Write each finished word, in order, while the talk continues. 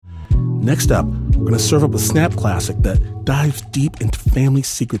Next up, we're going to serve up a Snap classic that dives deep into family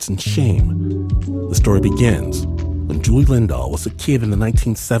secrets and shame. The story begins when Julie Lindahl was a kid in the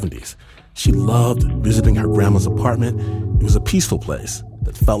 1970s. She loved visiting her grandma's apartment. It was a peaceful place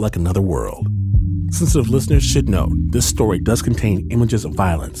that felt like another world. Sensitive listeners should note this story does contain images of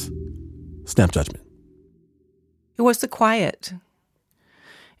violence. Snap judgment. It was the quiet.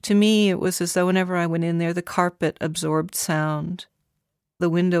 To me, it was as though whenever I went in there, the carpet absorbed sound. The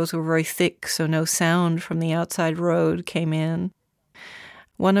windows were very thick, so no sound from the outside road came in.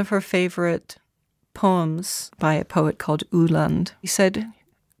 One of her favorite poems by a poet called Uland, he said,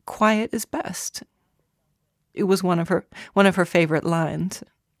 "Quiet is best." It was one of her favorite lines.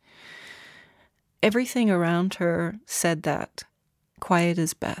 Everything around her said that. Quiet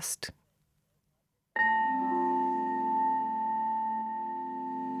is best.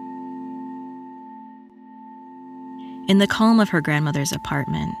 In the calm of her grandmother's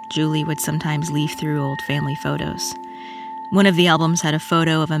apartment, Julie would sometimes leaf through old family photos. One of the albums had a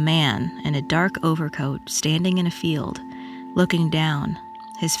photo of a man in a dark overcoat standing in a field, looking down,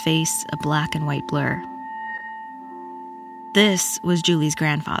 his face a black and white blur. This was Julie's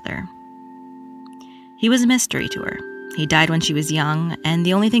grandfather. He was a mystery to her. He died when she was young, and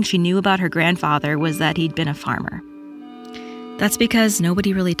the only thing she knew about her grandfather was that he'd been a farmer. That's because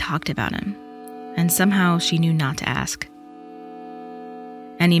nobody really talked about him, and somehow she knew not to ask.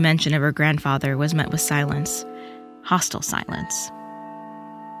 Any mention of her grandfather was met with silence, hostile silence.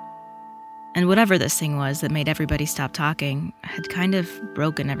 And whatever this thing was that made everybody stop talking had kind of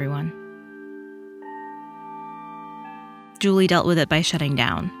broken everyone. Julie dealt with it by shutting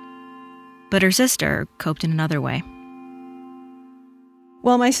down, but her sister coped in another way.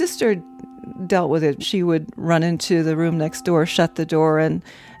 Well, my sister dealt with it. She would run into the room next door, shut the door, and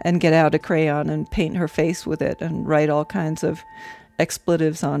get out a crayon and paint her face with it and write all kinds of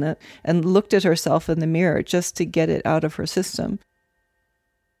expletives on it, and looked at herself in the mirror just to get it out of her system.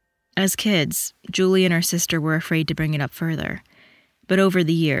 As kids, Julie and her sister were afraid to bring it up further. But over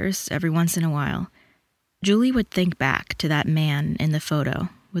the years, every once in a while, Julie would think back to that man in the photo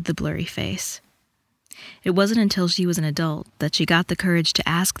with the blurry face. It wasn't until she was an adult that she got the courage to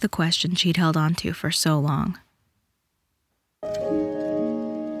ask the question she'd held on to for so long.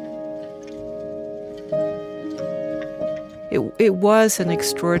 It was an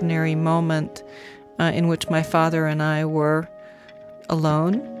extraordinary moment in which my father and I were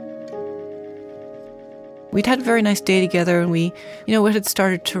alone. We'd had a very nice day together, and it had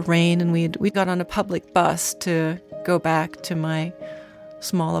started to rain, and we got on a public bus to go back to my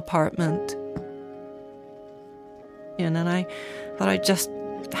small apartment. And then I thought I'd just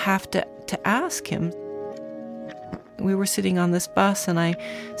have to ask him. We were sitting on this bus, and I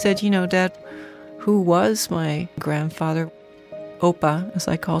said, Dad, who was my grandfather? Opa, as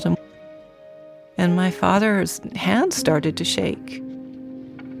I called him. And my father's hand started to shake.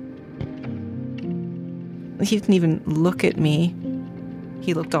 He didn't even look at me.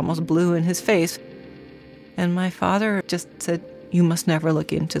 He looked almost blue in his face. And my father just said, "You must never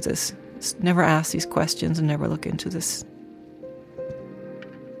look into this. Never ask these questions and never look into this."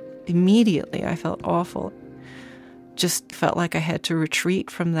 Immediately, I felt awful. Just felt like I had to retreat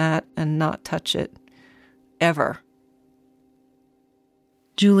from that and not touch it, ever.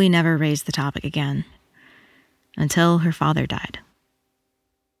 Julie never raised the topic again, until her father died.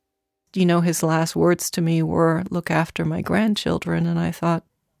 His last words to me were, "Look after my grandchildren," and I thought,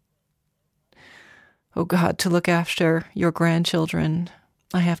 oh God, to look after your grandchildren,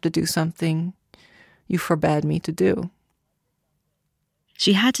 I have to do something you forbade me to do.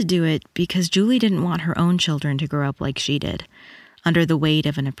 She had to do it because Julie didn't want her own children to grow up like she did, under the weight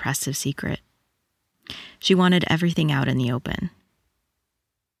of an oppressive secret. She wanted everything out in the open.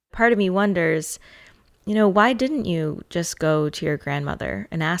 Part of me wonders, why didn't you just go to your grandmother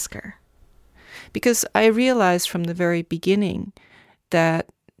and ask her? Because I realized from the very beginning that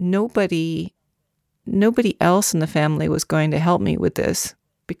nobody else in the family was going to help me with this,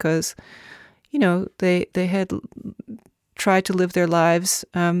 because, they had tried to live their lives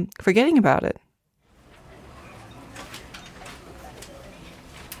forgetting about it.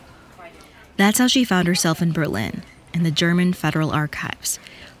 That's how she found herself in Berlin, in the German Federal Archives,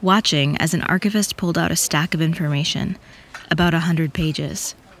 watching as an archivist pulled out a stack of information, about 100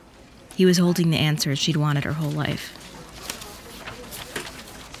 pages. He was holding the answers she'd wanted her whole life.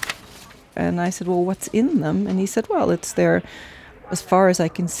 And I said, "Well, what's in them?" And he said, "Well, it's their, as far as I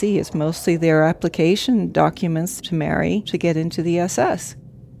can see, it's mostly their application documents to marry, to get into the SS."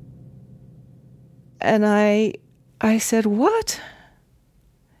 And I said, "What?"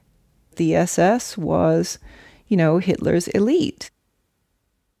 The SS was, Hitler's elite.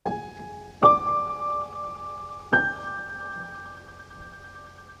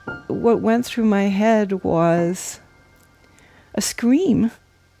 what went through my head was a scream.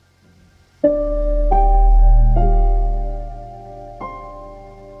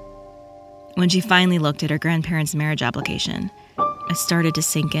 When she finally looked at her grandparents' marriage application, it started to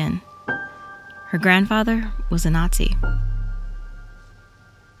sink in. Her grandfather was a Nazi.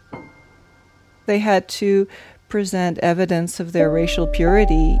 They had to present evidence of their racial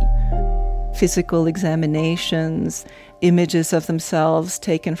purity, physical examinations, images of themselves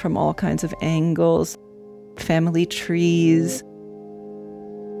taken from all kinds of angles, family trees.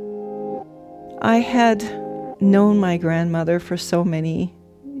 I had known my grandmother for so many,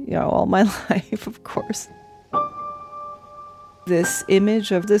 all my life, of course. This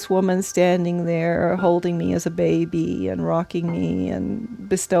image of this woman standing there holding me as a baby and rocking me and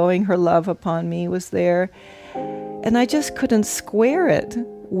bestowing her love upon me was there. And I just couldn't square it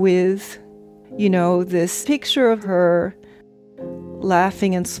with, this picture of her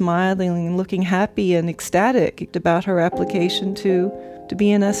laughing and smiling and looking happy and ecstatic about her application to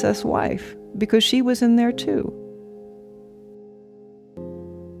be an SS wife, because she was in there too.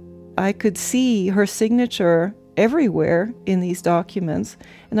 I could see her signature everywhere in these documents,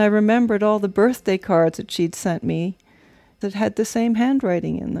 and I remembered all the birthday cards that she'd sent me that had the same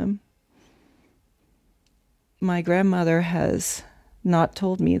handwriting in them. My grandmother has not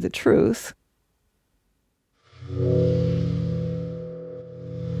told me the truth.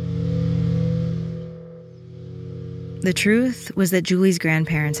 The truth was that Julie's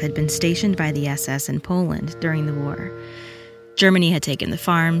grandparents had been stationed by the SS in Poland during the war. Germany had taken the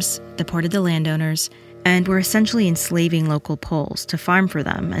farms, deported the landowners, and were essentially enslaving local Poles to farm for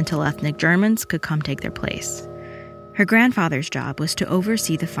them until ethnic Germans could come take their place. Her grandfather's job was to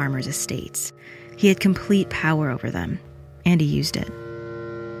oversee the farmers' estates. He had complete power over them, and he used it.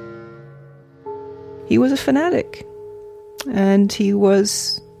 He was a fanatic, and he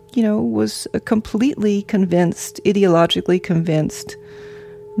was a completely convinced, ideologically convinced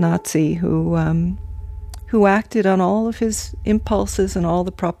Nazi who acted on all of his impulses and all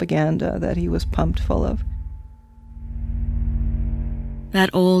the propaganda that he was pumped full of. That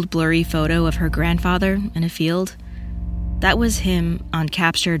old blurry photo of her grandfather in a field, that was him on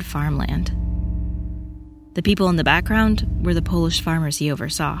captured farmland. The people in the background were the Polish farmers he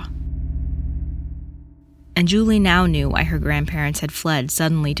oversaw. And Julie now knew why her grandparents had fled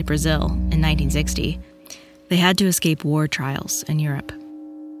suddenly to Brazil in 1960. They had to escape war trials in Europe.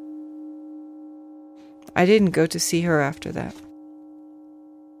 I didn't go to see her after that.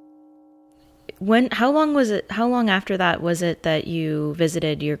 How long after that was it that you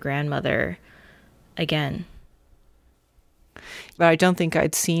visited your grandmother again? But I don't think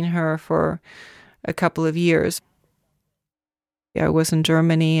I'd seen her for a couple of years. I was in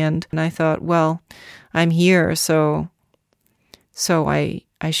Germany, and I thought, well, I'm here, so I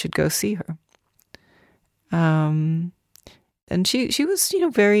should go see her. And she was,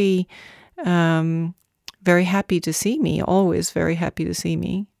 very very happy to see me, always very happy to see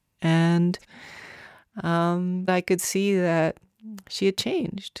me. And I could see that she had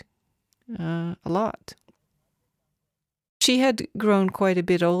changed a lot. She had grown quite a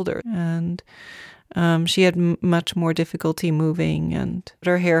bit older, and she had much more difficulty moving, and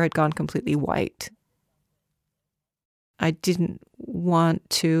her hair had gone completely white. I didn't want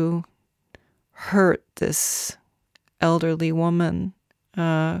to hurt this elderly woman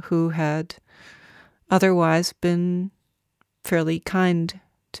who had otherwise been fairly kind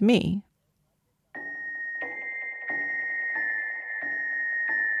to me.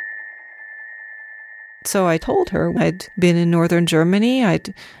 So I told her I'd been in northern Germany,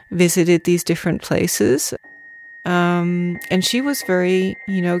 I'd visited these different places, and she was very,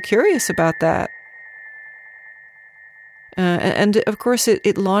 curious about that. And of course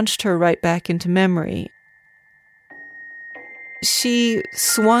it launched her right back into memory. She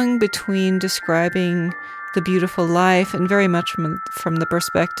swung between describing the beautiful life and very much from the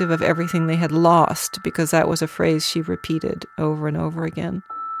perspective of everything they had lost, because that was a phrase she repeated over and over again.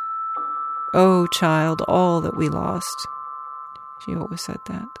 Oh, child, all that we lost. She always said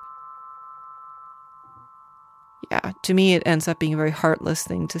that. Yeah, to me it ends up being a very heartless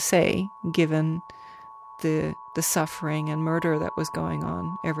thing to say, given the suffering and murder that was going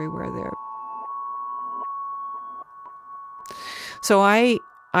on everywhere there. So I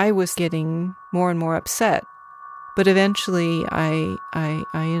was getting more and more upset, but eventually I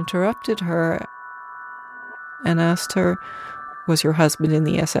interrupted her and asked her, was your husband in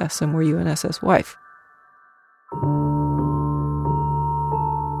the SS, and were you an SS wife?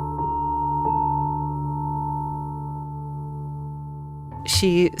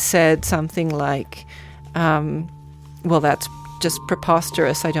 She said something like, well, that's just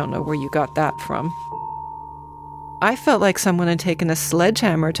preposterous. I don't know where you got that from. I felt like someone had taken a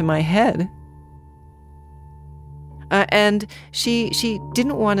sledgehammer to my head. And she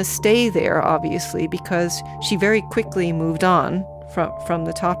didn't want to stay there, obviously, because she very quickly moved on from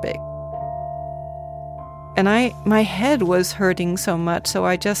the topic. And my head was hurting so much, so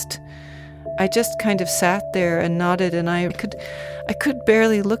I just kind of sat there and nodded, and I could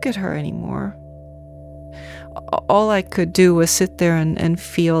barely look at her anymore. All I could do was sit there and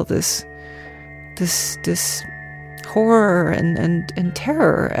feel this horror and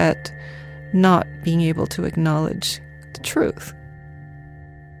terror at not being able to acknowledge the truth.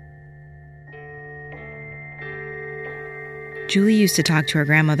 Julie used to talk to her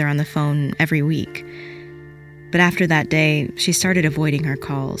grandmother on the phone every week, but after that day, she started avoiding her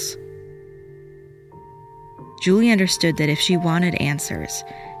calls. Julie understood that if she wanted answers,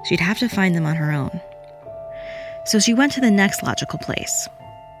 she'd have to find them on her own. So she went to the next logical place,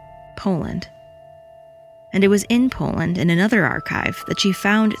 Poland. And it was in Poland, in another archive, that she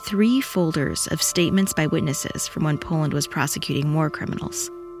found 3 folders of statements by witnesses from when Poland was prosecuting war criminals.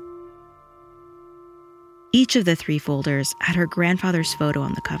 Each of the 3 folders had her grandfather's photo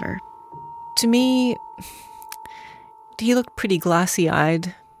on the cover. To me, he looked pretty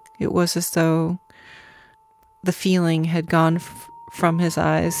glassy-eyed. It was as though the feeling had gone from his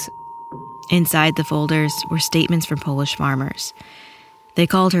eyes. Inside the folders were statements from Polish farmers. They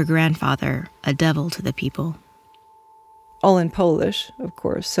called her grandfather a devil to the people. All in Polish, of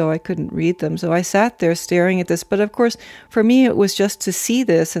course, so I couldn't read them. So I sat there staring at this. But of course, for me, it was just to see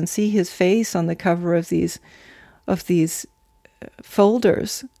this and see his face on the cover of these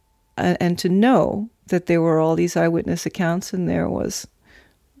folders, and to know that there were all these eyewitness accounts in there was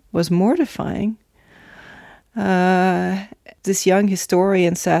mortifying. This young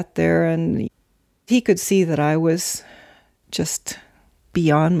historian sat there, and he could see that I was just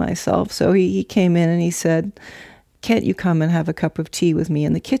beyond myself. So he came in and he said, "Can't you come and have a cup of tea with me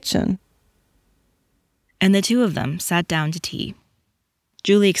in the kitchen?" And the 2 of them sat down to tea.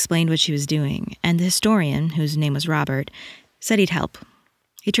 Julie explained what she was doing, and the historian, whose name was Robert, said he'd help.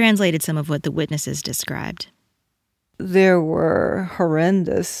 He translated some of what the witnesses described. There were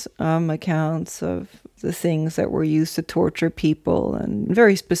horrendous accounts of the things that were used to torture people, and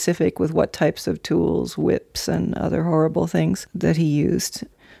very specific with what types of tools, whips and other horrible things that he used.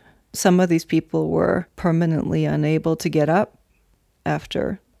 Some of these people were permanently unable to get up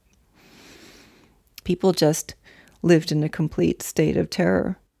after. People just lived in a complete state of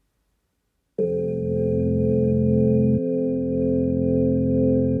terror.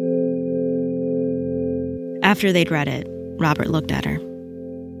 After they'd read it, Robert looked at her.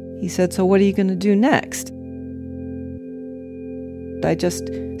 He said, "So what are you going to do next?" I just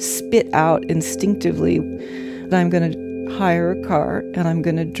spit out instinctively that I'm going to hire a car and I'm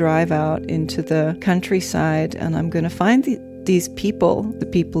going to drive out into the countryside and I'm going to find these people, the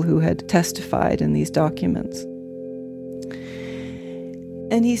people who had testified in these documents.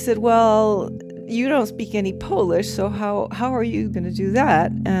 And he said, "Well, you don't speak any Polish, so how are you going to do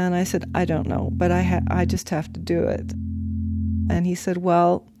that?" And I said, "I don't know, but I just have to do it." And he said,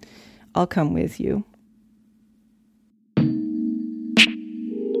 "Well, I'll come with you."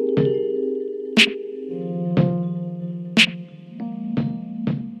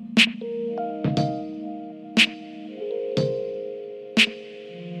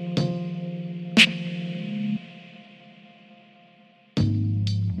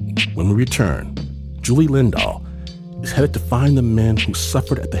 When we return, Julie Lindahl is headed to find the men who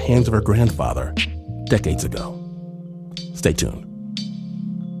suffered at the hands of her grandfather decades ago. Stay tuned.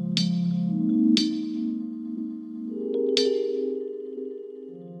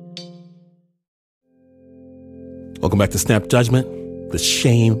 Welcome back to Snap Judgment, the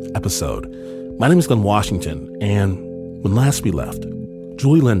Shame episode. My name is Glenn Washington, and when last we left,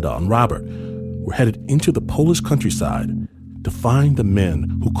 Julie Lindahl and Robert were headed into the Polish countryside to find the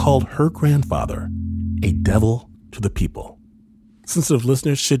men who called her grandfather a devil to the people. Sensitive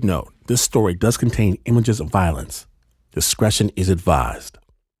listeners should note, this story does contain images of violence. Discretion is advised.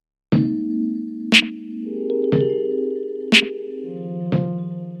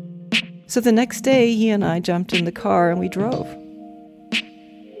 So the next day, he and I jumped in the car and we drove.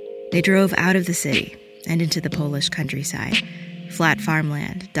 They drove out of the city and into the Polish countryside, flat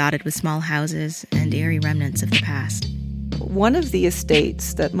farmland dotted with small houses and eerie remnants of the past. One of the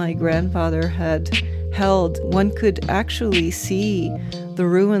estates that my grandfather had held, one could actually see the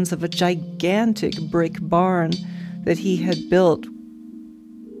ruins of a gigantic brick barn that he had built.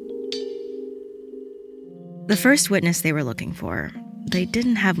 The first witness they were looking for, they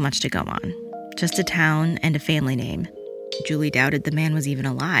didn't have much to go on, just a town and a family name, Julie doubted the man was even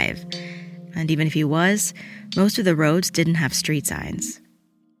alive. And even if he was, most of the roads didn't have street signs.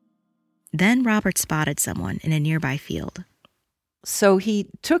 Then Robert spotted someone in a nearby field. So he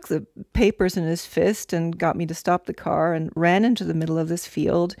took the papers in his fist and got me to stop the car and ran into the middle of this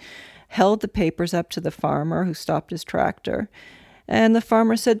field, held the papers up to the farmer who stopped his tractor. And the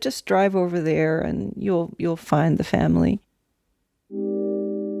farmer said, just drive over there and you'll find the family.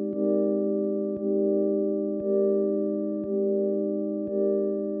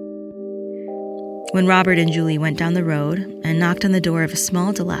 When Robert and Julie went down the road and knocked on the door of a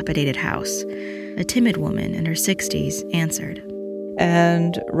small, dilapidated house, a timid woman in her 60s answered.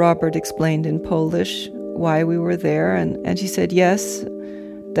 And Robert explained in Polish why we were there, and she said, yes,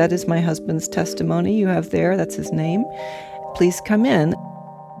 that is my husband's testimony you have there, that's his name. Please come in.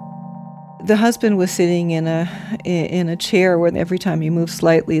 The husband was sitting in a chair where every time he moved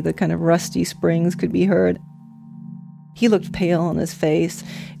slightly, the kind of rusty springs could be heard. He looked pale on his face.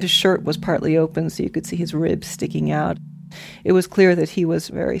 His shirt was partly open, so you could see his ribs sticking out. It was clear that he was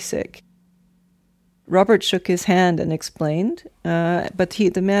very sick. Robert shook his hand and explained, but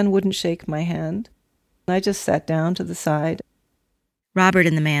the man wouldn't shake my hand. I just sat down to the side. Robert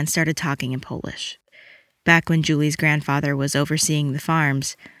and the man started talking in Polish. Back when Julie's grandfather was overseeing the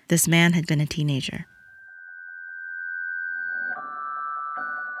farms, this man had been a teenager.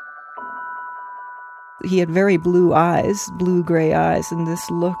 He had very blue eyes, blue-gray eyes, and this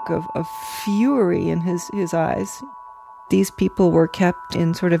look of fury in his eyes. These people were kept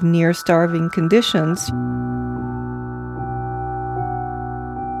in sort of near-starving conditions.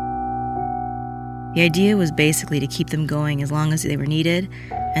 The idea was basically to keep them going as long as they were needed,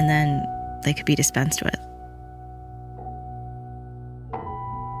 and then they could be dispensed with.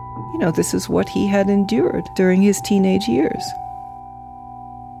 You know, this is what he had endured during his teenage years.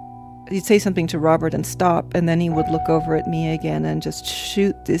 He'd say something to Robert and stop, and then he would look over at me again and just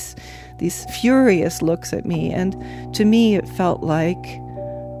shoot these furious looks at me. And to me, it felt like,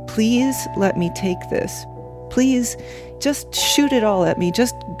 please let me take this. Please just shoot it all at me.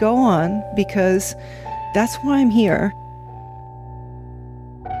 Just go on, because that's why I'm here.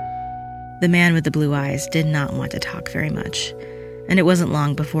 The man with the blue eyes did not want to talk very much, and it wasn't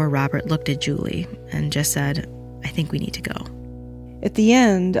long before Robert looked at Julie and just said, I think we need to go. At the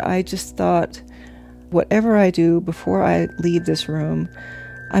end, I just thought, whatever I do before I leave this room,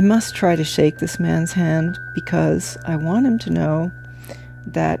 I must try to shake this man's hand, because I want him to know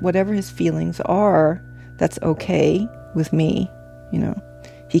that whatever his feelings are, that's okay with me. You know,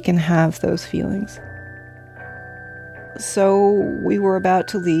 he can have those feelings. So we were about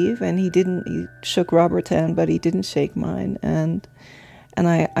to leave, and he shook Robert's hand, but he didn't shake mine. And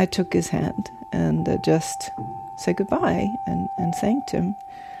I took his hand and just said goodbye and thanked him.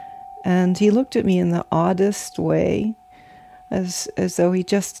 And he looked at me in the oddest way, as though he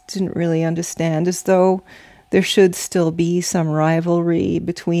just didn't really understand, as though there should still be some rivalry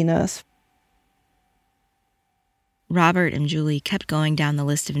between us. Robert and Julie kept going down the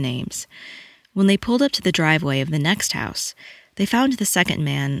list of names. When they pulled up to the driveway of the next house, they found the second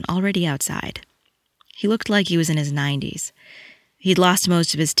man already outside. He looked like he was in his 90s. He'd lost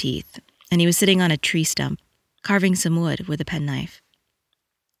most of his teeth, and he was sitting on a tree stump, carving some wood with a penknife.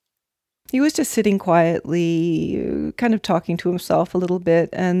 He was just sitting quietly, kind of talking to himself a little bit,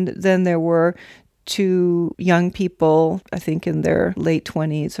 and then there were two young people, I think in their late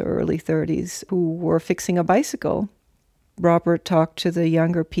 20s or early 30s, who were fixing a bicycle. Robert talked to the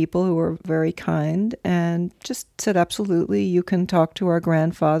younger people, who were very kind, and just said, absolutely, you can talk to our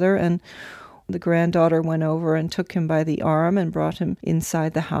grandfather. And the granddaughter went over and took him by the arm and brought him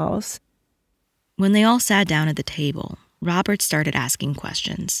inside the house. When they all sat down at the table, Robert started asking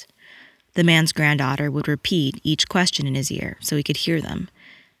questions. The man's granddaughter would repeat each question in his ear so he could hear them.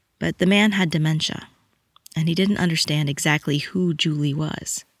 But the man had dementia, and he didn't understand exactly who Julie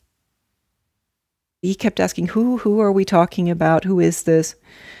was. He kept asking, who are we talking about? Who is this?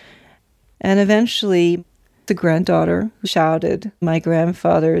 And eventually, the granddaughter shouted my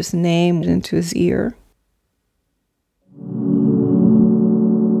grandfather's name into his ear.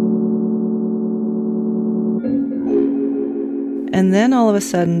 And then all of a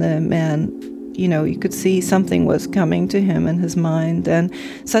sudden the man, you could see something was coming to him in his mind. And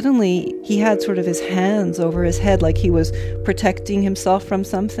suddenly he had sort of his hands over his head like he was protecting himself from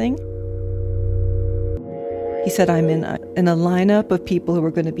something. He said, I'm in a lineup of people who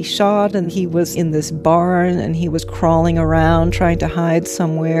were going to be shot, and he was in this barn, and he was crawling around trying to hide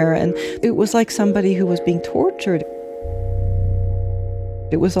somewhere, and it was like somebody who was being tortured.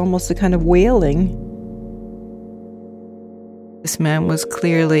 It was almost a kind of wailing. This man was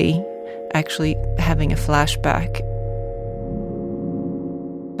clearly actually having a flashback.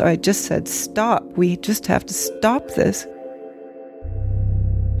 I just said, stop. We just have to stop this.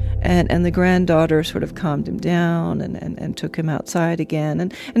 And the granddaughter sort of calmed him down and took him outside again.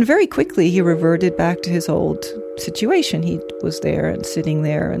 And very quickly he reverted back to his old situation. He was there and sitting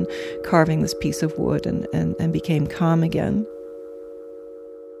there and carving this piece of wood and became calm again.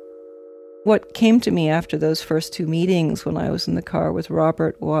 What came to me after those first two meetings when I was in the car with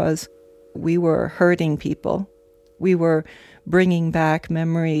Robert was we were hurting people. We were bringing back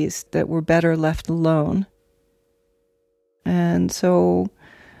memories that were better left alone. And so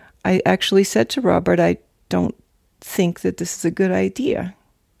I actually said to Robert, I don't think that this is a good idea.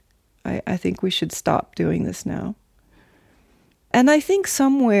 I think we should stop doing this now. And I think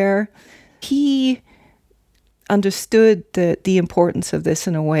somewhere he understood the importance of this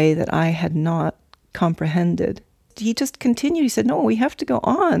in a way that I had not comprehended. He just continued. He said, no, we have to go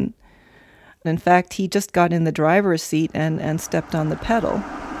on. In fact, he just got in the driver's seat and stepped on the pedal.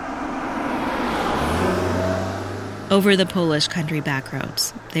 Over the Polish country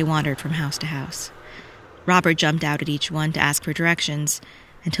backroads, they wandered from house to house. Robert jumped out at each one to ask for directions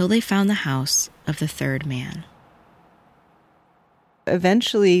until they found the house of the third man.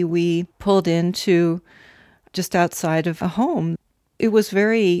 Eventually, we pulled into just outside of a home. It was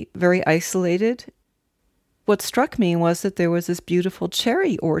very, very isolated. What struck me was that there was this beautiful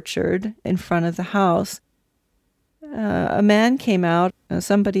cherry orchard in front of the house. A man came out, a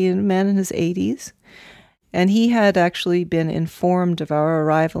man in his 80s, and he had actually been informed of our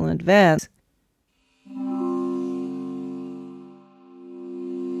arrival in advance.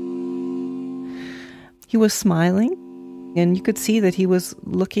 He was smiling, and you could see that he was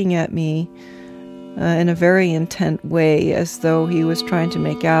looking at me in a very intent way, as though he was trying to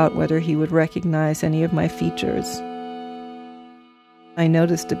make out whether he would recognize any of my features. I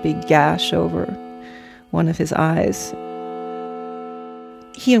noticed a big gash over one of his eyes.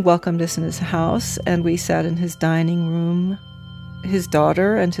 He had welcomed us in his house, and we sat in his dining room. His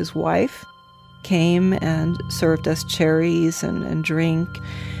daughter and his wife came and served us cherries and drink,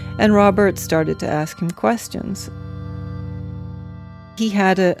 and Robert started to ask him questions. He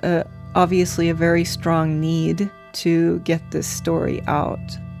had obviously a very strong need to get this story out.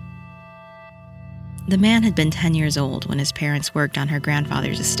 The man had been 10 years old when his parents worked on her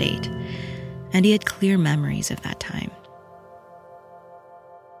grandfather's estate, and he had clear memories of that time.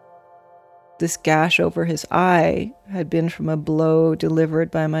 This gash over his eye had been from a blow delivered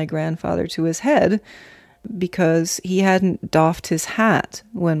by my grandfather to his head because he hadn't doffed his hat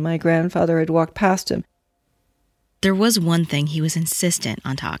when my grandfather had walked past him. There was one thing he was insistent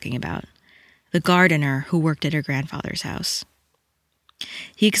on talking about: the gardener who worked at her grandfather's house.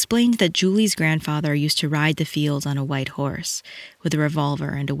 He explained that Julie's grandfather used to ride the fields on a white horse with a revolver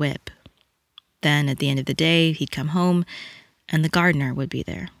and a whip. Then, at the end of the day, he'd come home and the gardener would be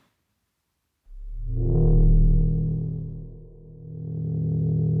there.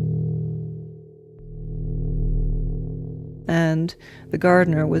 And the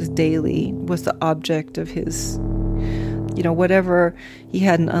gardener was the object of his, whatever he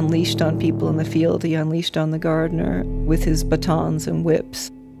hadn't unleashed on people in the field, he unleashed on the gardener with his batons and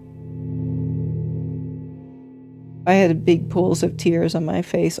whips. I had big pools of tears on my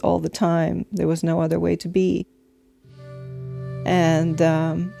face all the time. There was no other way to be. And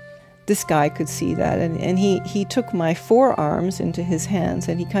this guy could see that, and he took my forearms into his hands,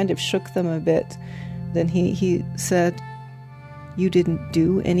 and he kind of shook them a bit. Then he said, "You didn't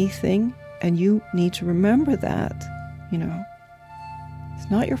do anything, and you need to remember that,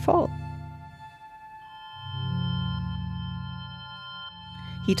 It's not your fault."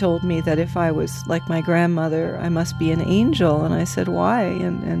 He told me that if I was like my grandmother, I must be an angel. And I said, why?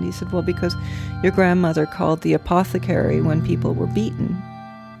 And he said, well, because your grandmother called the apothecary when people were beaten.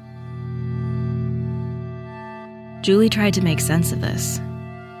 Julie tried to make sense of this.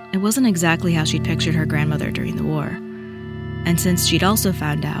 It wasn't exactly how she'd pictured her grandmother during the war. And since she'd also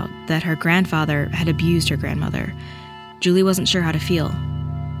found out that her grandfather had abused her grandmother, Julie wasn't sure how to feel.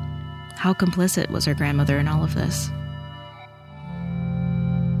 How complicit was her grandmother in all of this?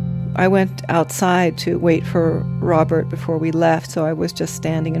 I went outside to wait for Robert before we left, so I was just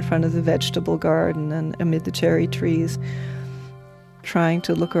standing in front of the vegetable garden and amid the cherry trees, trying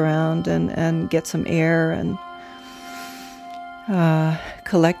to look around and get some air and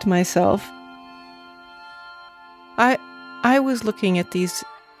collect myself. I was looking at these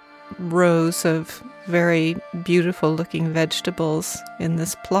rows of very beautiful-looking vegetables in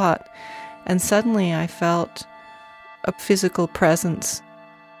this plot, and suddenly I felt a physical presence.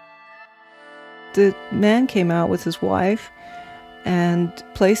 The man came out with his wife and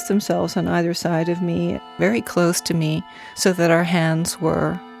placed themselves on either side of me, very close to me, so that our hands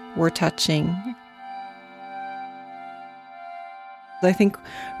were were touching. I think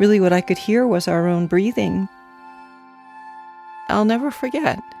really what I could hear was our own breathing. I'll never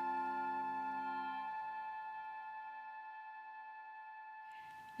forget.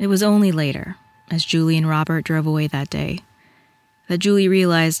 It was only later, as Julie and Robert drove away that day, that Julie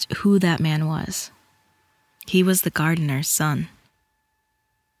realized who that man was. He was the gardener's son.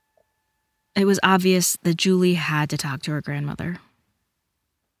 It was obvious that Julie had to talk to her grandmother.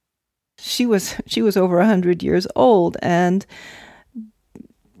 She was over 100 years old, and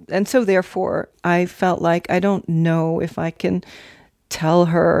so therefore I felt like I don't know if I can tell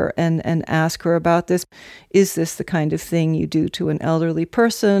her and ask her about this. Is this the kind of thing you do to an elderly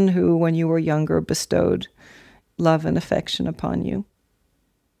person who, when you were younger, bestowed love and affection upon you?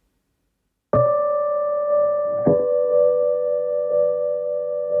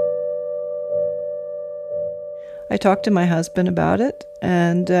 I talked to my husband about it,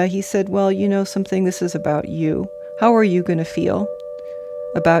 and he said, well, you know something, this is about you. How are you going to feel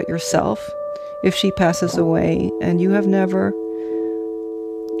about yourself if she passes away and you have never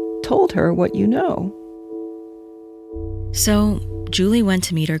told her what you know? So Julie went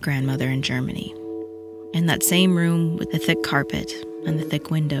to meet her grandmother in Germany, in that same room with the thick carpet and the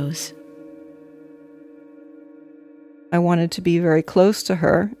thick windows. I wanted to be very close to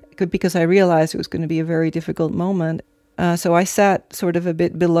her because I realized it was going to be a very difficult moment. So I sat sort of a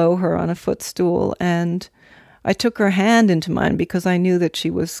bit below her on a footstool, and I took her hand into mine because I knew that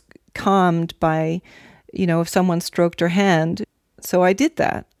she was calmed by, if someone stroked her hand. So I did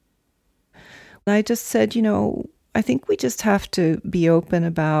that. I just said, I think we just have to be open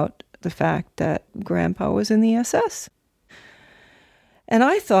about the fact that Grandpa was in the SS. And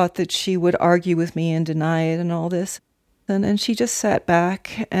I thought that she would argue with me and deny it and all this. And she just sat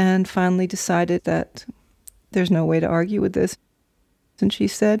back and finally decided that there's no way to argue with this. And she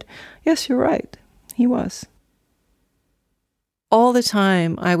said, yes, you're right. He was. All the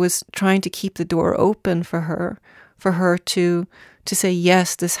time I was trying to keep the door open for her to say,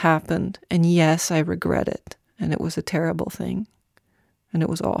 yes, this happened, and yes, I regret it, and it was a terrible thing, and it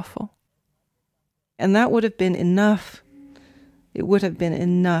was awful. And that would have been enough. It would have been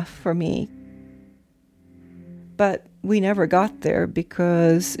enough for me. But we never got there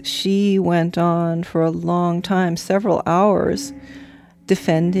because she went on for a long time, several hours,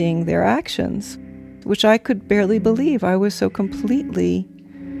 defending their actions, which I could barely believe. I was so completely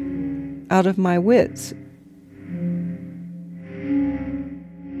out of my wits.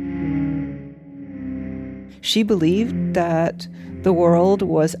 She believed that the world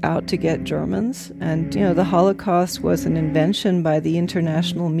was out to get Germans, and the Holocaust was an invention by the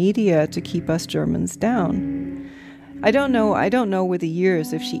international media to keep us Germans down. I don't know with the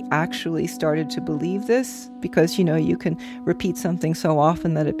years if she actually started to believe this, because you can repeat something so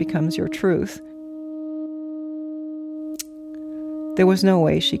often that it becomes your truth. There was no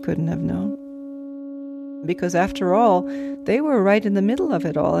way she couldn't have known. Because after all, they were right in the middle of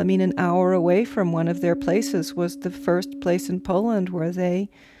it all. I mean, an hour away from one of their places was the first place in Poland where they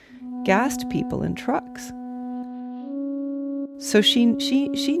gassed people in trucks. So she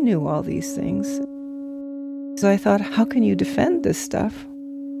knew all these things. So I thought, how can you defend this stuff?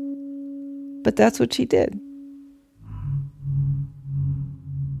 But that's what she did.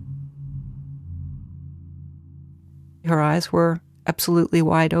 Her eyes were absolutely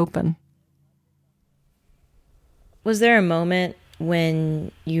wide open. Was there a moment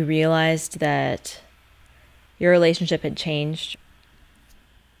when you realized that your relationship had changed?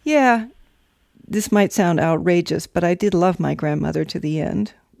 Yeah, this might sound outrageous, but I did love my grandmother to the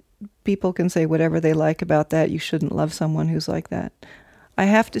end. People can say whatever they like about that. You shouldn't love someone who's like that. I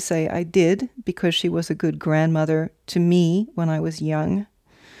have to say I did, because she was a good grandmother to me when I was young.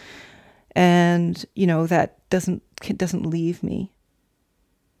 And, that doesn't leave me.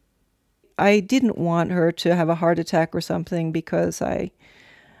 I didn't want her to have a heart attack or something because I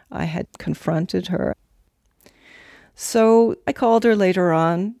had confronted her. So I called her later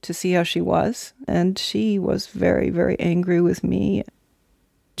on to see how she was, and she was very, very angry with me.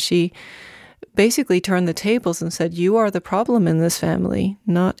 She basically turned the tables and said, you are the problem in this family,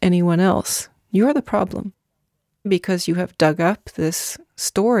 not anyone else. You are the problem because you have dug up this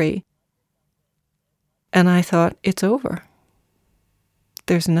story. And I thought, it's over.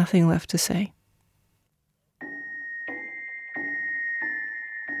 There's nothing left to say.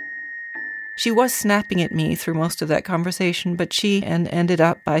 She was snapping at me through most of that conversation, but she ended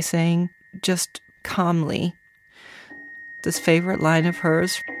up by saying, just calmly, this favorite line of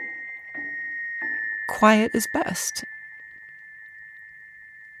hers, quiet is best.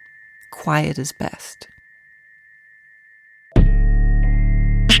 Quiet is best.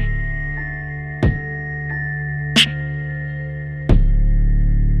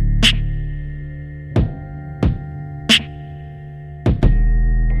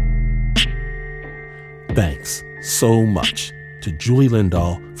 Thanks so much to Julie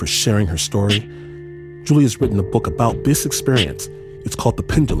Lindahl for sharing her story. Julie has written a book about this experience. It's called The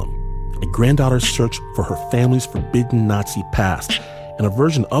Pendulum, a granddaughter's search for her family's forbidden Nazi past. And a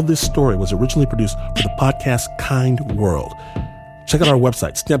version of this story was originally produced for the podcast Kind World. Check out our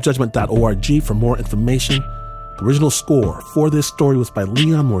website, snapjudgment.org, for more information. The original score for this story was by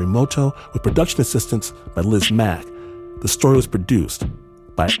Leon Morimoto, with production assistance by Liz Mak. The story was produced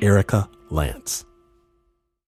by Erika Lantz.